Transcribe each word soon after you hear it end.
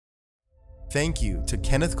Thank you to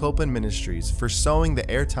Kenneth Copeland Ministries for sowing the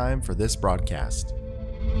airtime for this broadcast.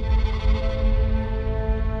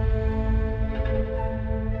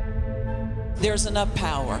 There's enough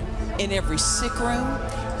power in every sick room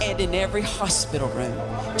and in every hospital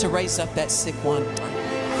room to raise up that sick one.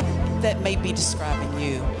 That may be describing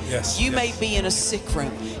you. Yes. You may be in a sick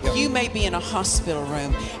room. Yep. You may be in a hospital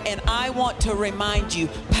room. And I want to remind you,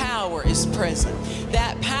 power is present.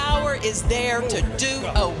 That power is there to do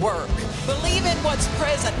a work. Believe in what's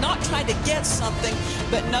present, not trying to get something,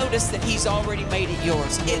 but notice that He's already made it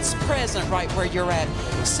yours. It's present right where you're at.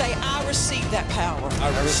 Say, I receive that power.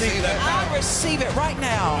 I receive that power. I receive it right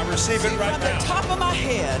now. I receive it right now. From the top of my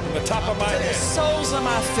head. From the top of my head. To the soles of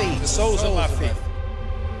my feet. The soles of my feet.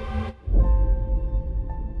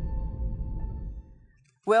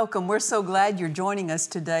 Welcome. We're so glad you're joining us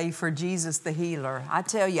today for Jesus the Healer. I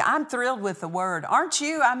tell you, I'm thrilled with the Word. Aren't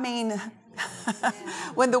you? I mean,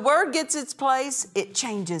 when the Word gets its place, it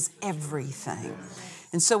changes everything.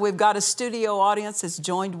 And so we've got a studio audience that's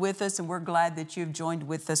joined with us, and we're glad that you've joined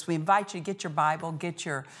with us. We invite you to get your Bible, get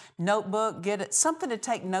your notebook, get something to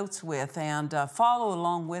take notes with, and follow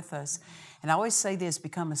along with us. And I always say this,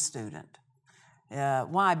 become a student.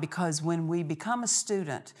 Why? Because when we become a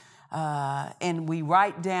student, and we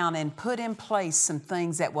write down and put in place some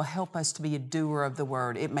things that will help us to be a doer of the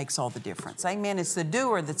Word, it makes all the difference. Amen. It's the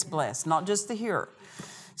doer that's blessed, not just the hearer.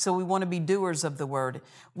 So we want to be doers of the Word.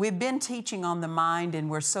 We've been teaching on the mind, and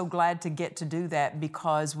we're so glad to get to do that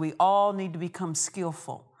because we all need to become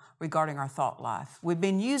skillful regarding our thought life. We've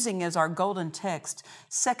been using as our golden text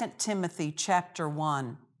 2 Timothy chapter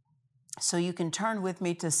 1. So you can turn with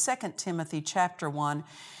me to 2 Timothy chapter 1.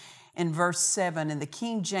 In verse 7 in the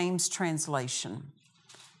King James translation.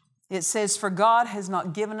 It says, "For God has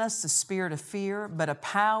not given us the spirit of fear, but of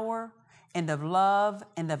power and of love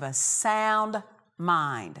and of a sound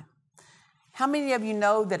mind." How many of you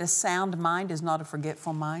know that a sound mind is not a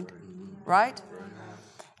forgetful mind? Right?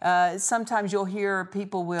 Sometimes you'll hear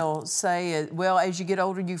people will say, well, as you get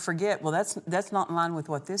older, you forget. Well, that's not in line with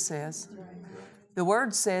what this says. The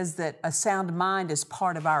Word says that a sound mind is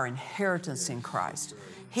part of our inheritance in Christ.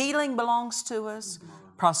 Healing belongs to us.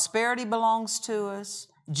 Prosperity belongs to us.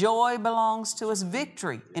 Joy belongs to us.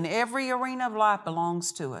 Victory in every arena of life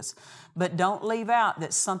belongs to us. But don't leave out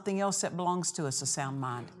that something else that belongs to us, a sound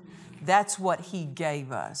mind. That's what He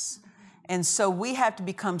gave us. And so we have to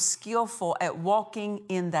become skillful at walking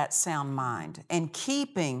in that sound mind and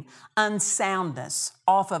keeping unsoundness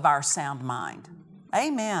off of our sound mind.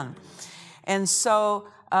 Amen. And so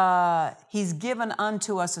He's given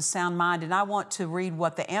unto us a sound mind. And I want to read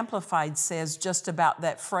what the Amplified says just about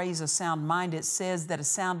that phrase, a sound mind. It says that a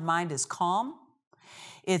sound mind is calm,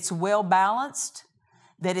 it's well balanced,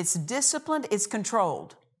 that it's disciplined, it's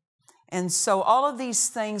controlled. And so all of these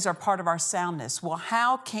things are part of our soundness. Well,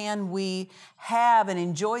 how can we have and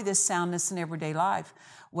enjoy this soundness in everyday life?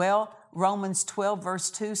 Well, Romans 12 verse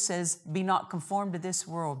 2 says, "Be not conformed to this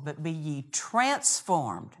world, but be ye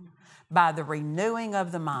transformed by the renewing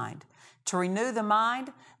of the mind." To renew the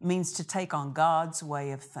mind means to take on God's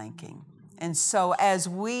way of thinking. And so as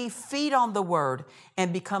we feed on the Word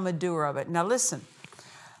and become a doer of it. Now listen,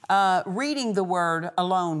 reading the Word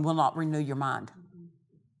alone will not renew your mind.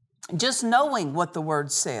 Just knowing what the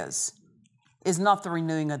Word says is not the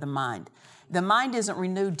renewing of the mind. The mind isn't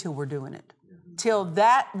renewed till we're doing it. Till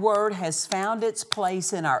that Word has found its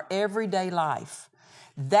place in our everyday life.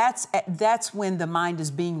 That's when the mind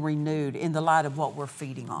is being renewed in the light of what we're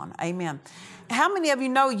feeding on. Amen. How many of you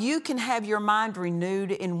know you can have your mind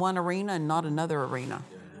renewed in one arena and not another arena?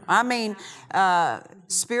 I mean,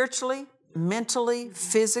 spiritually, mentally,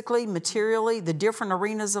 physically, materially, the different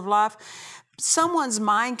arenas of life. Someone's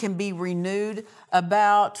mind can be renewed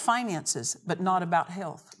about finances, but not about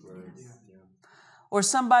health. Or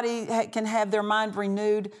somebody can have their mind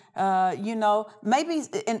renewed, maybe,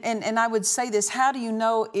 and I would say this, how do you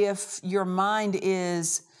know if your mind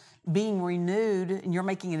is being renewed and you're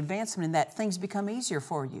making an advancement in that, things become easier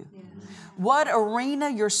for you? Yeah. What arena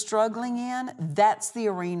you're struggling in, that's the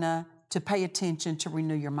arena to pay attention to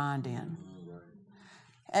renew your mind in.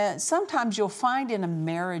 Sometimes you'll find in a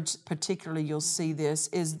marriage, particularly you'll see this,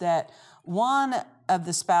 is that one of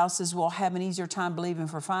the spouses will have an easier time believing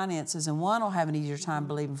for finances and one will have an easier time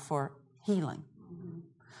believing for healing.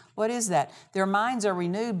 What is that? Their minds are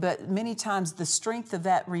renewed, but many times the strength of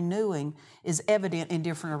that renewing is evident in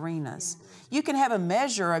different arenas. You can have a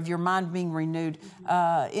measure of your mind being renewed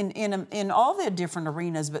in all the different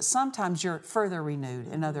arenas, but sometimes you're further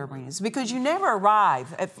renewed in other arenas because you never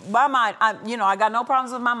arrive. If my mind, I got no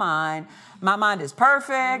problems with my mind. My mind is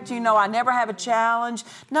perfect. I never have a challenge.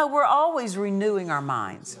 No, we're always renewing our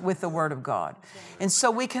minds with the Word of God. And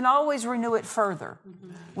so we can always renew it further.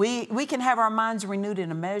 We can have our minds renewed in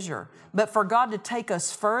a measure, but for God to take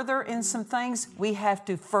us further in some things, we have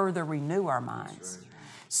to further renew our minds.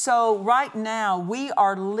 So right now, we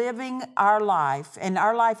are living our life, and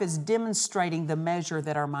our life is demonstrating the measure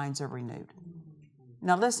that our minds are renewed.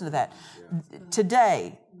 Now listen to that.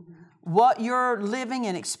 Today, what you're living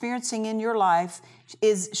and experiencing in your life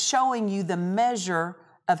is showing you the measure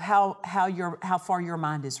of how far your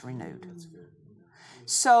mind is renewed.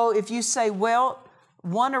 So if you say, well,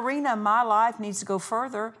 one arena of my life needs to go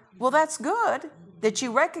further, well, that's good that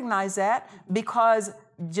you recognize that, because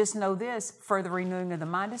just know this, further renewing of the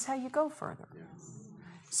mind is how you go further.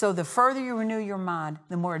 So the further you renew your mind,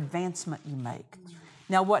 the more advancement you make.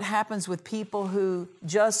 Now, what happens with people who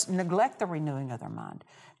just neglect the renewing of their mind?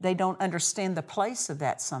 They don't understand the place of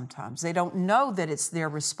that sometimes. They don't know that it's their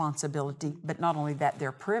responsibility, but not only that,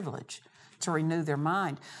 their privilege to renew their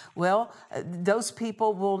mind. Well, those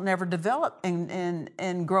people will never develop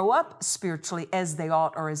and grow up spiritually as they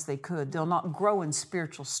ought or as they could. They'll not grow in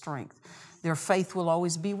spiritual strength. Their faith will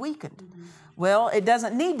always be weakened. Well, it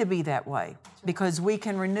doesn't need to be that way, because we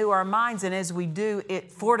can renew our minds, and as we do,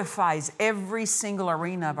 it fortifies every single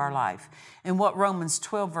arena of our life. And what Romans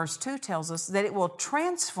 12 verse 2 tells us, that it will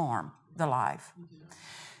transform the life.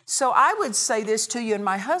 So I would say this to you, and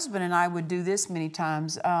my husband and I would do this many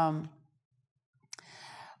times.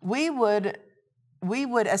 We would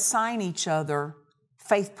assign each other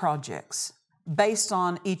faith projects based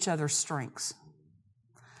on each other's strengths.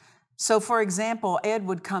 So, for example, Ed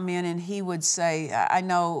would come in and he would say, I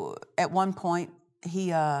know at one point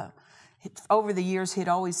over the years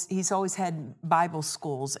he's always had Bible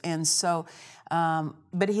schools, and so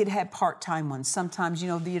but he'd had part-time ones. Sometimes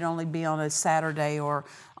you'd only be on a Saturday or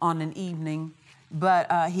on an evening.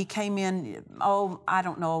 But he came in,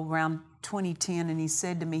 around 2010, and he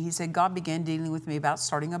said to me, God began dealing with me about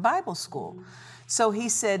starting a Bible school. So he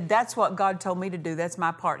said, that's what God told me to do. That's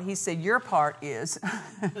my part. He said, your part is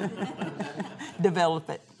develop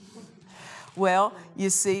it. Well, you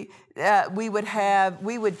see, we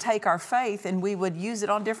would take our faith and we would use it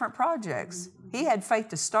on different projects. He had faith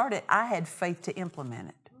to start it. I had faith to implement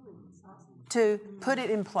it, to put it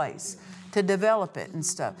in place, to develop it and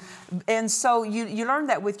stuff. And so you learn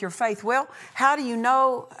that with your faith. Well, how do you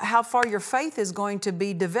know how far your faith is going to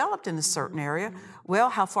be developed in a certain area? Well,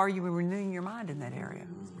 how far are you renewing your mind in that area?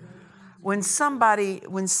 When somebody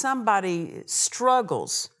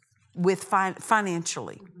struggles with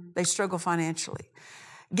financially, they struggle financially,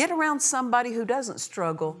 get around somebody who doesn't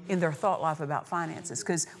struggle in their thought life about finances,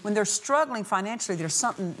 because when they're struggling financially, there's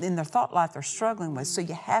something in their thought life they're struggling with. So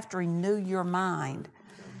you have to renew your mind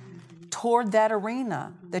toward that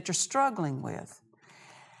arena that you're struggling with.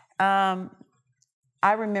 I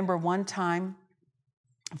remember one time,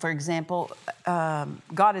 for example,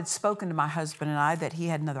 God had spoken to my husband and I that He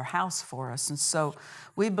had another house for us. And so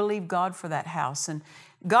we believed God for that house. And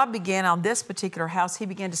God began on this particular house, He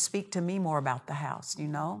began to speak to me more about the house,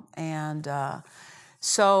 And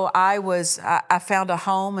so I found a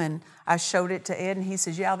home and I showed it to Ed, and he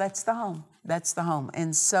says, yeah, that's the home. That's the home.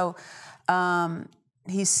 And so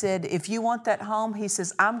he said, if you want that home, he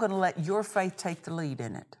says, I'm going to let your faith take the lead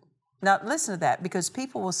in it. Now, listen to that, because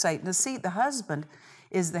people will say, see, the husband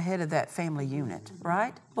is the head of that family unit,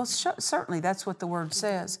 right? Well, certainly that's what the Word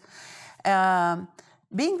says.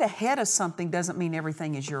 Being the head of something doesn't mean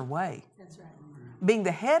everything is your way. That's right. Being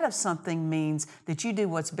the head of something means that you do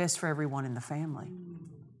what's best for everyone in the family.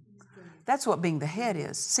 That's what being the head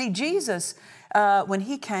is. See, Jesus, when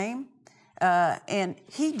He came, and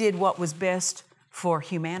He did what was best for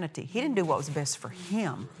humanity. He didn't do what was best for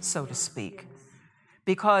Him, so to speak,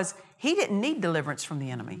 because He didn't need deliverance from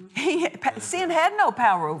the enemy. Sin had no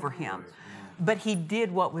power over Him, but He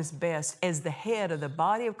did what was best. As the head of the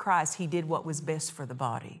body of Christ, He did what was best for the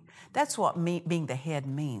body. That's what being the head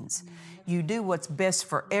means. You do what's best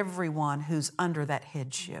for everyone who's under that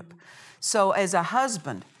headship. So as a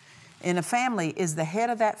husband in a family is the head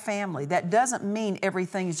of that family, that doesn't mean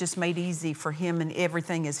everything is just made easy for him and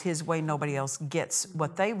everything is his way, nobody else gets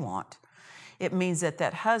what they want. It means that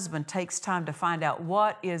husband takes time to find out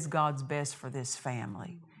what is God's best for this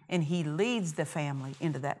family. and He leads the family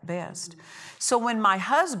into that best. So when my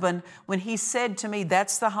husband, when he said to me,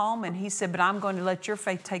 that's the home, and he said, but I'm going to let your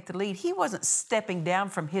faith take the lead, he wasn't stepping down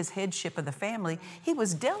from his headship of the family. He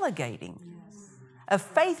was delegating a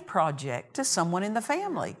faith project to someone in the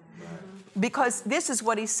family. Because this is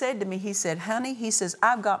what he said to me. He said, honey, he says,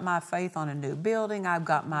 I've got my faith on a new building. I've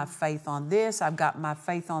got my faith on this. I've got my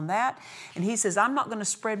faith on that. And he says, I'm not going to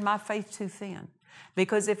spread my faith too thin.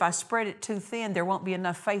 Because if I spread it too thin, there won't be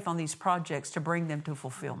enough faith on these projects to bring them to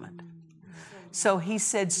fulfillment. So he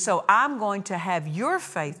said, so I'm going to have your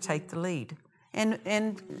faith take the lead.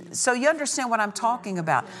 And so you understand what I'm talking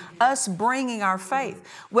about, us bringing our faith.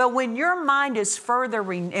 Well, when your mind is further,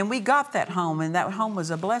 and we got that home, and that home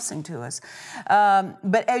was a blessing to us.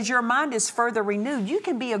 But as your mind is further renewed, you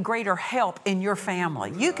can be a greater help in your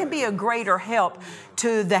family. You can be a greater help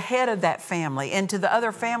to the head of that family and to the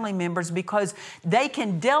other family members, because they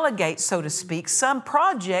can delegate, so to speak, some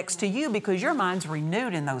projects to you because your mind's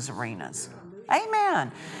renewed in those arenas.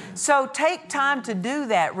 Amen. So take time to do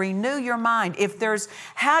that. Renew your mind.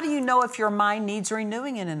 How do you know if your mind needs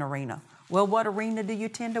renewing in an arena? Well, what arena do you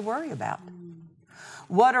tend to worry about?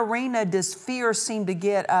 What arena does fear seem to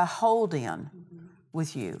get a hold in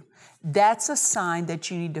with you? That's a sign that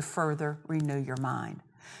you need to further renew your mind.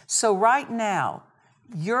 So right now,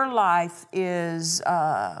 your life is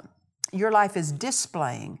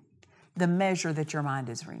displaying the measure that your mind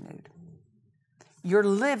is renewed. You're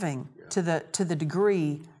living to the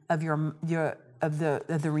degree of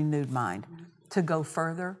the renewed mind. To go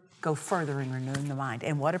further in renewing the mind.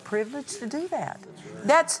 And what a privilege to do that.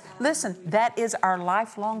 That is our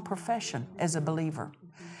lifelong profession as a believer.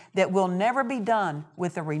 That will never be done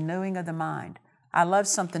with the renewing of the mind. I love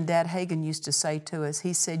something Dad Hagin used to say to us.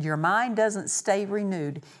 He said, your mind doesn't stay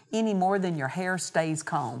renewed any more than your hair stays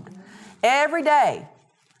combed. Every day,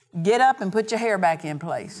 get up and put your hair back in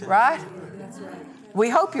place, right? We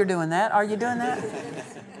hope you're doing that. Are you doing that?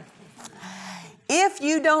 If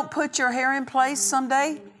you don't put your hair in place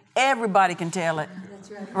someday, everybody can tell it.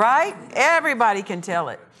 Right? Everybody can tell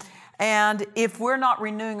it. And if we're not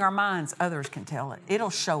renewing our minds, others can tell it. It'll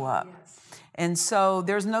show up. And so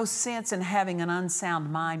there's no sense in having an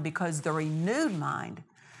unsound mind, because the renewed mind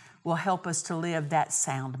will help us to live that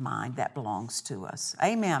sound mind that belongs to us.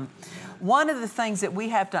 Amen. One of the things that we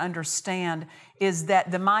have to understand is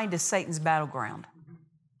that the mind is Satan's battleground.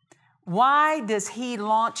 Why does he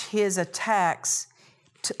launch his attacks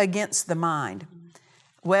against the mind?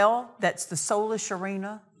 Well, that's the soulish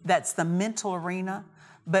arena, that's the mental arena,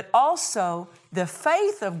 but also the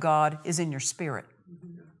faith of God is in your spirit.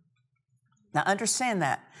 Now understand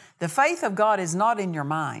that. The faith of God is not in your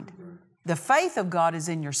mind. The faith of God is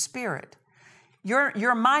in your spirit.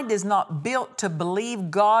 Your mind is not built to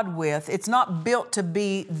believe God with. It's not built to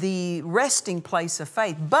be the resting place of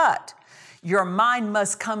faith, but your mind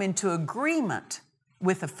must come into agreement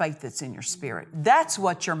with the faith that's in your spirit. That's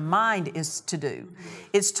what your mind is to do.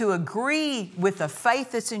 It's to agree with the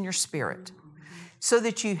faith that's in your spirit so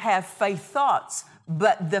that you have faith thoughts.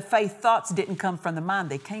 But the faith thoughts didn't come from the mind.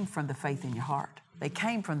 They came from the faith in your heart. They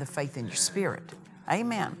came from the faith in your spirit.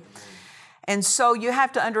 Amen. And so you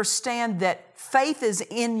have to understand that faith is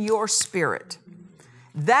in your spirit.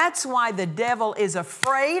 That's why the devil is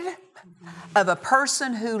afraid of a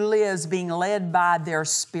person who lives being led by their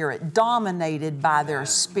spirit, dominated by their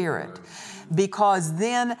spirit, because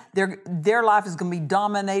then their life is going to be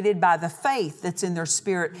dominated by the faith that's in their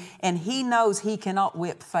spirit, and he knows he cannot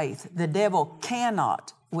whip faith. The devil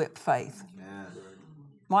cannot whip faith.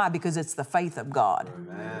 Why? Because it's the faith of God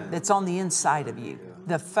that's on the inside of you.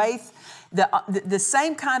 The faith, the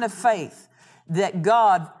same kind of faith that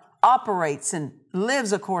God operates and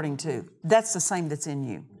lives according to, that's the same that's in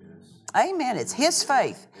you. Amen. It's His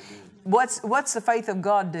faith. What's the faith of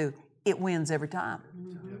God do? It wins every time.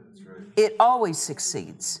 It always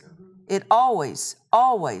succeeds. It always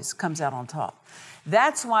comes out on top.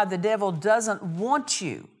 That's why the devil doesn't want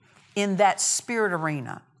you in that spirit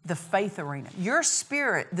arena, the faith arena. Your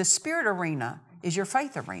spirit, the spirit arena is your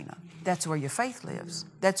faith arena. That's where your faith lives.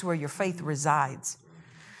 That's where your faith resides.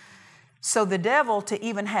 So the devil, to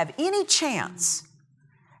even have any chance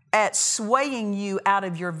at swaying you out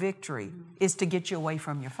of your victory, is to get you away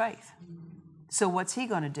from your faith. So what's he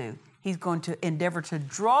going to do? He's going to endeavor to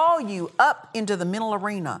draw you up into the mental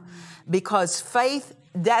arena, because faith,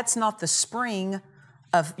 that's not the spring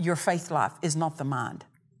of your faith life, is not the mind.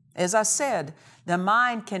 As I said, the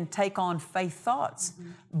mind can take on faith thoughts,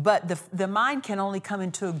 but the mind can only come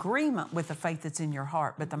into agreement with the faith that's in your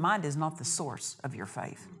heart, but the mind is not the source of your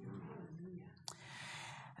faith.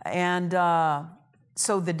 And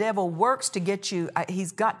so the devil works to get you,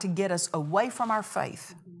 he's got to get us away from our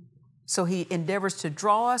faith So he endeavors to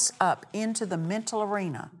draw us up into the mental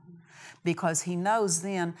arena, because he knows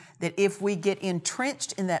then that if we get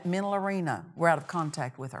entrenched in that mental arena, we're out of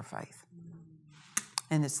contact with our faith.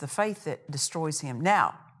 And it's the faith that destroys him.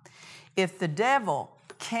 Now, if the devil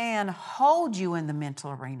can hold you in the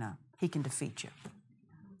mental arena, he can defeat you.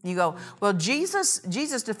 You go, well, Jesus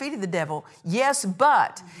defeated the devil. Yes,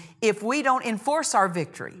 but if we don't enforce our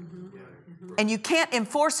victory, and you can't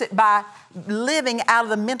enforce it by living out of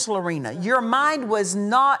the mental arena. Your mind was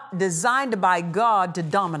not designed by God to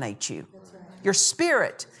dominate you. Your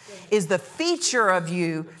spirit is the feature of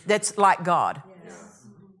you that's like God.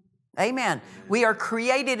 Amen. We are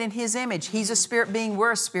created in His image. He's a spirit being.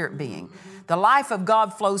 We're a spirit being. The life of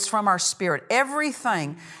God flows from our spirit.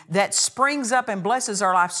 Everything that springs up and blesses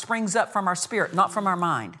our life springs up from our spirit, not from our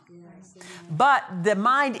mind. But the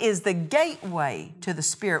mind is the gateway to the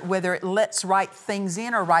spirit, whether it lets right things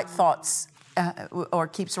in or right thoughts, or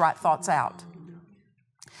keeps right thoughts out.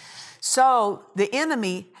 So the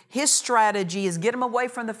enemy, his strategy is get them away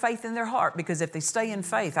from the faith in their heart, because if they stay in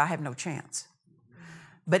faith, I have no chance.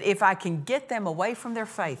 But if I can get them away from their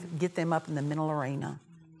faith, get them up in the mental arena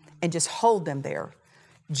and just hold them there,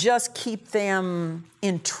 just keep them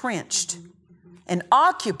entrenched and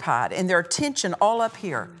occupied and their attention all up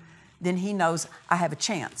here, then he knows I have a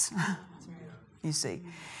chance. You see.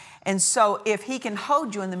 And so if he can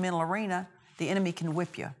hold you in the mental arena, the enemy can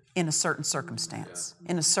whip you in a certain circumstance,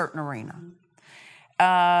 in a certain arena.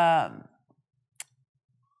 The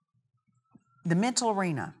mental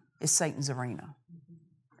arena is Satan's arena.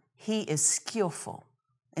 He is skillful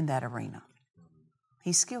in that arena.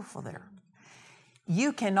 He's skillful there.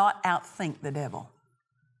 You cannot outthink the devil.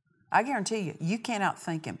 I guarantee you, you can't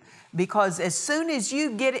outthink him. Because as soon as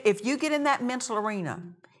if you get in that mental arena,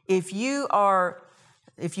 if you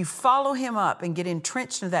follow him up and get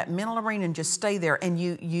entrenched in that mental arena and just stay there, and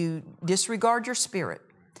you disregard your spirit,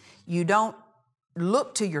 you don't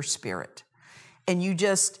look to your spirit, and you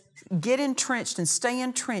just get entrenched and stay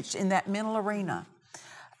entrenched in that mental arena,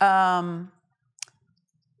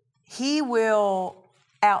 he will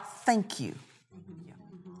outthink you.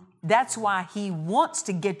 That's why he wants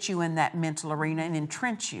to get you in that mental arena and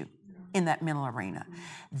entrench you in that mental arena.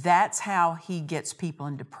 That's how he gets people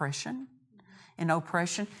in depression and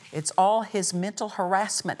oppression. It's all his mental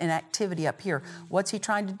harassment and activity up here. What's he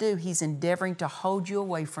trying to do? He's endeavoring to hold you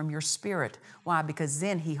away from your spirit. Why? Because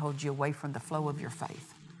then he holds you away from the flow of your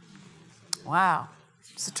faith. Wow.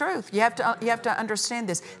 It's the truth. You have to understand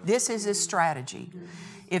this. This is his strategy.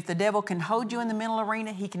 If the devil can hold you in the mental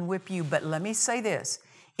arena, he can whip you. But let me say this.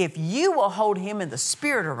 If you will hold him in the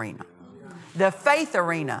spirit arena, the faith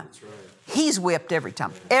arena, he's whipped every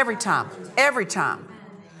time. Every time. Every time.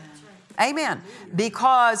 Amen.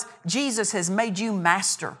 Because Jesus has made you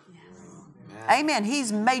master. Amen.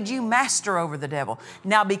 He's made you master over the devil.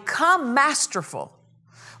 Now become masterful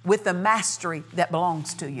with the mastery that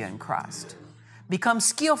belongs to you in Christ. Become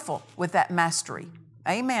skillful with that mastery.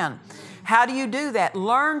 Amen. How do you do that?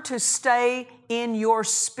 Learn to stay in your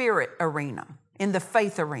spirit arena, in the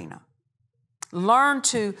faith arena. Learn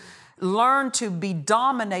to be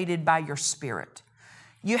dominated by your spirit.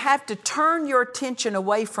 You have to turn your attention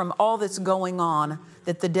away from all that's going on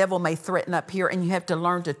that the devil may threaten up here, and you have to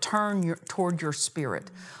learn to turn toward your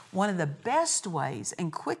spirit. One of the best ways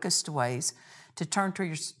and quickest ways to turn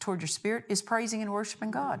toward your spirit is praising and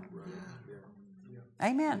worshiping God.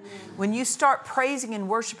 Amen. When you start praising and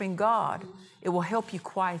worshiping God, it will help you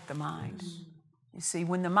quiet the mind. You see,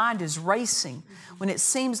 when the mind is racing, when it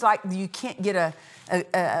seems like you can't get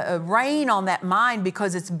a rein on that mind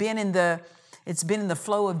because it's been in the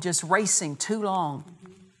flow of just racing too long.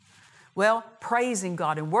 Well, praising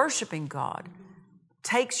God and worshiping God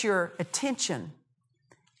takes your attention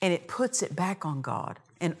and it puts it back on God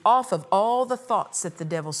and off of all the thoughts that the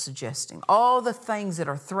devil's suggesting, all the things that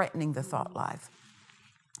are threatening the thought life.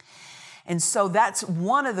 And so that's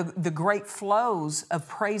one of the great flows of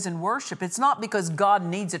praise and worship. It's not because God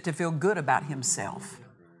needs it to feel good about himself.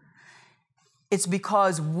 It's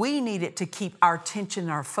because we need it to keep our attention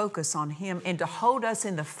and our focus on him and to hold us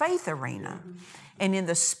in the faith arena and in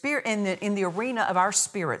the spirit, in the arena of our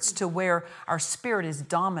spirits, to where our spirit is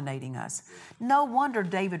dominating us. No wonder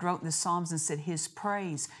David wrote in the Psalms and said, his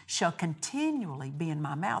praise shall continually be in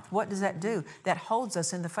my mouth. What does that do? That holds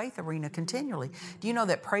us in the faith arena continually. Do you know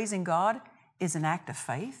that praising God is an act of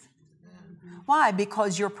faith? Why?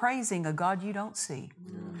 Because you're praising a God you don't see.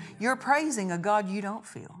 You're praising a God you don't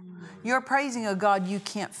feel. You're praising a God you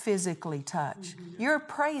can't physically touch. You're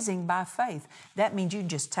praising by faith. That means you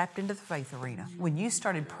just tapped into the faith arena. When you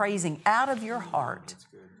started praising out of your heart,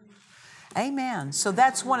 Amen. So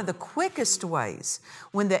that's one of the quickest ways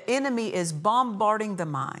when the enemy is bombarding the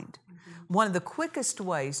mind. One of the quickest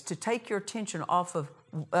ways to take your attention off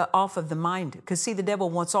of the mind. Because see, the devil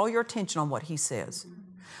wants all your attention on what he says.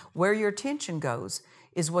 Where your attention goes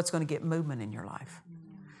is what's going to get movement in your life.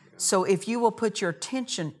 So if you will put your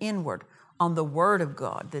attention inward on the Word of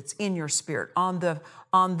God that's in your spirit, on the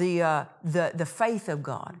faith of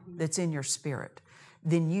God that's in your spirit,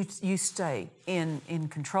 then you stay in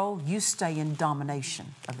control. You stay in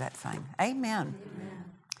domination of that thing. Amen.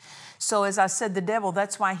 So as I said, the devil,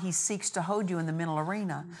 that's why he seeks to hold you in the mental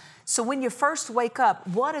arena. So when you first wake up,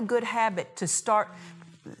 what a good habit to start.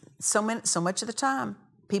 So much of the time,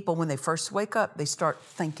 people, when they first wake up, they start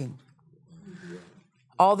thinking.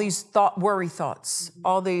 All these worry thoughts,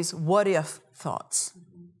 all these what if thoughts.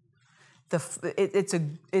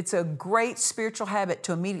 It's a great spiritual habit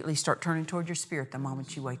to immediately start turning toward your spirit the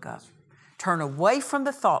moment you wake up. Turn away from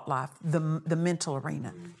the thought life, the mental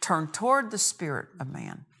arena. Turn toward the spirit of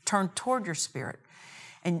man. Turn toward your spirit.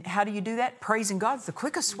 And how do you do that? Praising God is the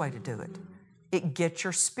quickest way to do it. It gets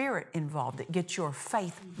your spirit involved. It gets your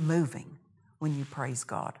faith moving when you praise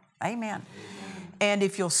God. Amen. And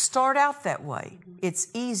if you'll start out that way, it's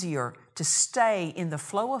easier to stay in the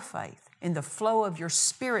flow of faith, in the flow of your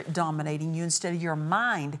spirit dominating you instead of your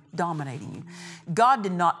mind dominating you. God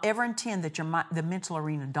did not ever intend that the mental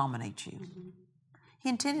arena dominates you. He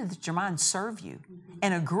intended that your mind serve you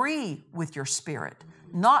and agree with your spirit,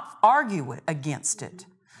 not argue against it,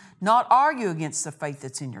 not argue against the faith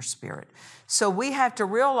that's in your spirit. So we have to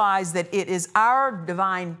realize that it is our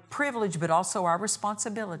divine privilege, but also our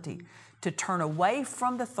responsibility to turn away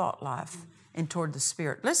from the thought life and toward the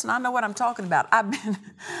spirit. Listen, I know what I'm talking about.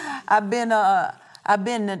 I've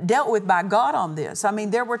been dealt with by God on this. I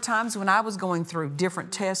mean, there were times when I was going through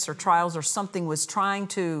different tests or trials or something was trying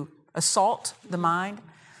to assault the mind,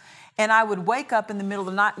 and I would wake up in the middle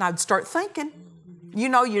of the night and I'd start thinking. You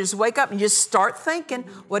know, you just wake up and you just start thinking.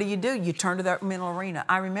 What do? You turn to that mental arena.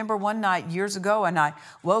 I remember one night years ago, and I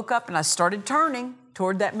woke up and I started turning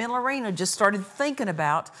toward that mental arena, just started thinking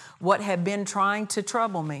about what had been trying to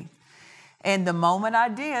trouble me. And the moment I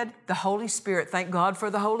did, the Holy Spirit, thank God for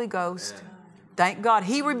the Holy Ghost. Thank God.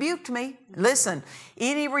 He rebuked me. Listen,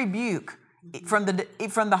 any rebuke from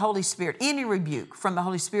the Holy Spirit, any rebuke from the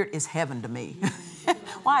Holy Spirit is heaven to me.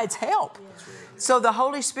 Why? It's help. So the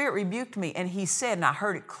Holy Spirit rebuked me, and He said, and I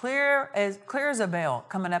heard it clear as a bell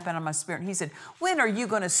coming up out of my spirit. And He said, when are you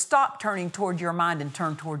going to stop turning toward your mind and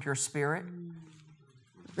turn toward your spirit?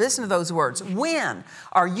 Listen to those words. When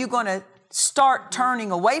are you going to start turning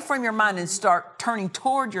away from your mind and start turning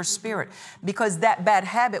toward your spirit? Because that bad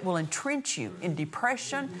habit will entrench you in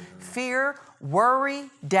depression, fear, worry,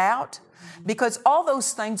 doubt. Because all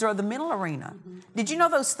those things are the mental arena. Did you know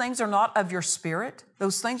those things are not of your spirit?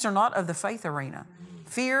 Those things are not of the faith arena.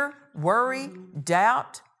 Fear, worry,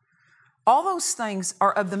 doubt, all those things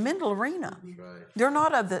are of the mental arena. They're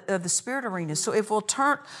not of the spirit arena. So if we'll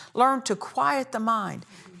learn to quiet the mind,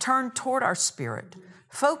 turn toward our spirit,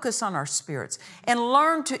 focus on our spirits, and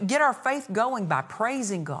learn to get our faith going by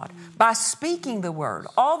praising God, by speaking the word.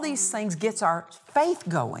 All these things gets our faith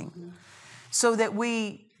going so that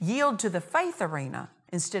we yield to the faith arena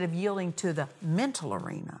instead of yielding to the mental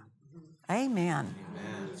arena. Amen.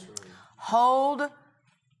 Hold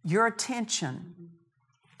your attention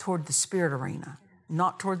toward the spirit arena,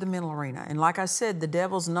 not toward the mental arena. And like I said, the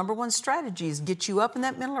devil's number one strategy is get you up in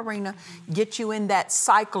that mental arena, get you in that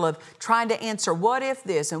cycle of trying to answer, what if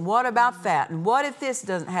this, and what about that, and what if this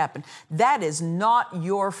doesn't happen? That is not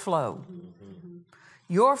your flow.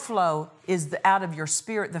 Your flow is out of your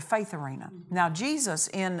spirit, the faith arena. Now, Jesus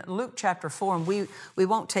in Luke chapter 4, and we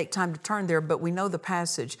won't take time to turn there, but we know the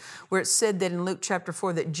passage where it said that in Luke chapter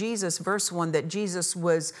 4 that Jesus, verse 1, that Jesus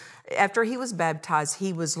was, after He was baptized,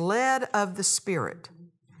 He was led of the Spirit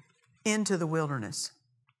into the wilderness.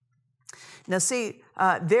 Now, see,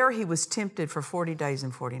 there He was tempted for 40 days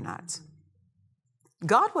and 40 nights.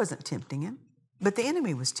 God wasn't tempting Him, but the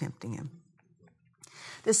enemy was tempting Him.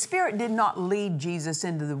 The Spirit did not lead Jesus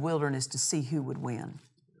into the wilderness to see who would win.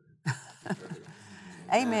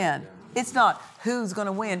 Amen. It's not who's going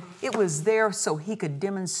to win. It was there so He could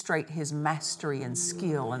demonstrate His mastery and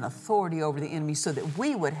skill and authority over the enemy so that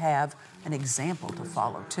we would have an example to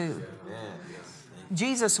follow too.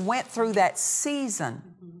 Jesus went through that season.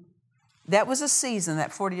 That was a season,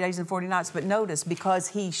 that 40 days and 40 nights. But notice, because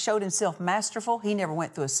He showed Himself masterful, He never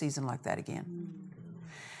went through a season like that again.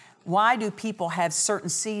 Why do people have certain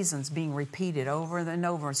seasons being repeated over and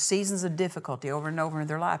over, seasons of difficulty over and over in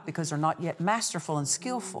their life? Because they're not yet masterful and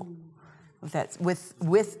skillful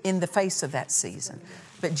in the face of that season.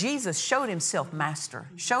 But Jesus showed himself master,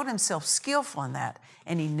 showed himself skillful in that,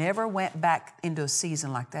 and he never went back into a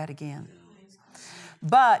season like that again.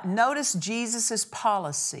 But notice Jesus'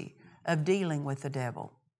 policy of dealing with the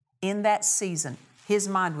devil. In that season, his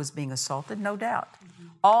mind was being assaulted, no doubt.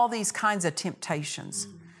 All these kinds of temptations.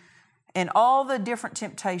 And all the different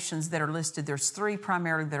temptations that are listed, there's 3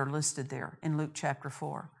 primarily that are listed there in Luke chapter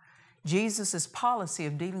 4. Jesus' policy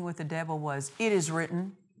of dealing with the devil was, it is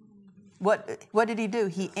written. What did he do?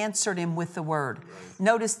 He answered him with the word.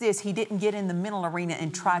 Notice this, he didn't get in the mental arena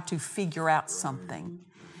and try to figure out something.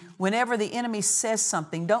 Whenever the enemy says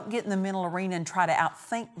something, don't get in the mental arena and try to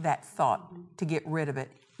outthink that thought to get rid of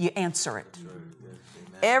it. You answer it.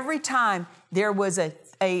 Every time there was a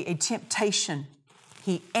temptation,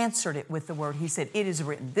 he answered it with the word. He said, it is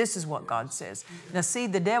written. This is what God says. Now see,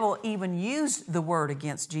 the devil even used the word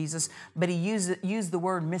against Jesus, but he used the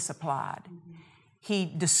word misapplied.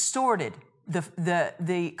 He distorted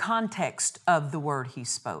the context of the word he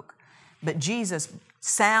spoke. But Jesus,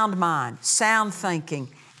 sound mind, sound thinking,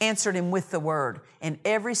 answered him with the word. And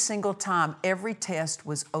every single time, every test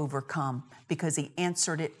was overcome because he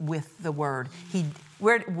answered it with the word.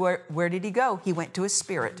 Where did he go? He went to his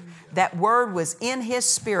spirit. That word was in his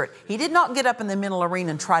spirit. He did not get up in the mental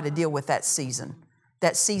arena and try to deal with that season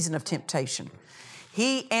of temptation.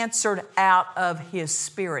 He answered out of his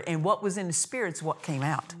spirit. And what was in his spirit is what came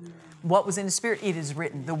out. What was in his spirit? It is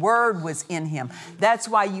written. The word was in him. That's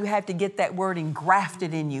why you have to get that word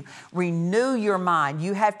engrafted in you. Renew your mind.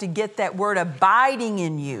 You have to get that word abiding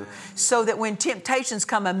in you so that when temptations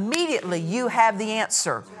come immediately, you have the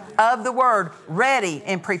answer of the word ready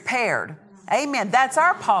and prepared. Amen. That's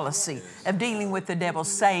our policy of dealing with the devil,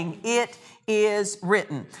 saying it is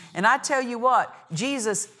written. And I tell you what,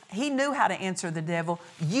 Jesus, he knew how to answer the devil.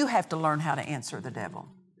 You have to learn how to answer the devil.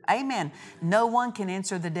 Amen. No one can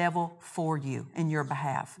answer the devil for you in your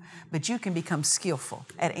behalf, but you can become skillful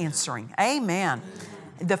at answering. Amen.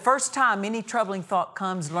 The first time any troubling thought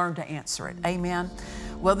comes, learn to answer it. Amen.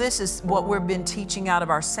 Well, this is what we've been teaching out of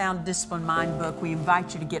our Sound Discipline Mind book. We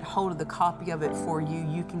invite you to get hold of the copy of it for you.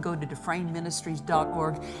 You can go to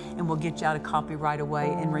dufresneministries.org and we'll get you out a copy right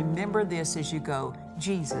away. And remember this as you go,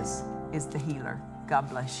 Jesus is the healer. God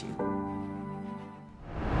bless you.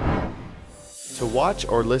 To watch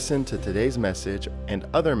or listen to today's message and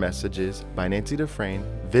other messages by Nancy Dufresne,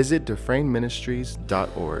 visit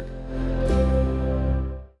dufresneministries.org.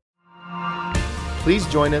 Please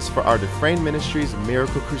join us for our Dufresne Ministries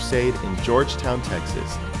Miracle Crusade in Georgetown,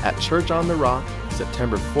 Texas, at Church on the Rock,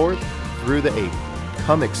 September 4th through the 8th.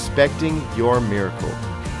 Come expecting your miracle.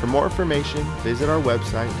 For more information, visit our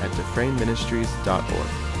website at dufresneministries.org.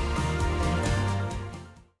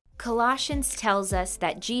 Colossians tells us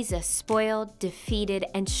that Jesus spoiled, defeated,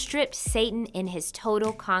 and stripped Satan in his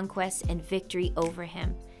total conquest and victory over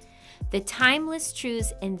him. The timeless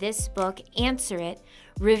truths in this book answer it,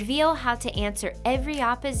 reveal how to answer every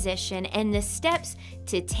opposition, and the steps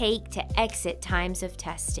to take to exit times of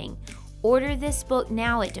testing. Order this book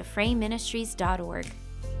now at dufresneministries.org.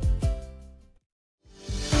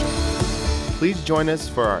 Please join us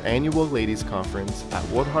for our annual Ladies Conference at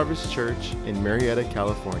World Harvest Church in Marietta,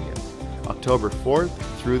 California, October 4th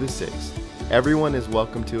through the 6th. Everyone is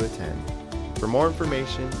welcome to attend. For more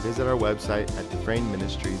information, visit our website at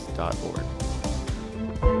dufresneministries.org.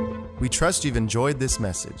 We trust you've enjoyed this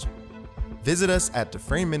message. Visit us at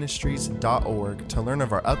dufresneministries.org to learn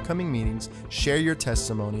of our upcoming meetings, share your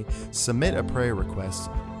testimony, submit a prayer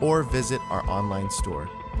request, or visit our online store.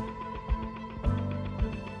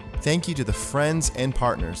 Thank you to the friends and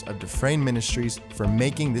partners of Dufresne Ministries for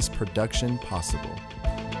making this production possible.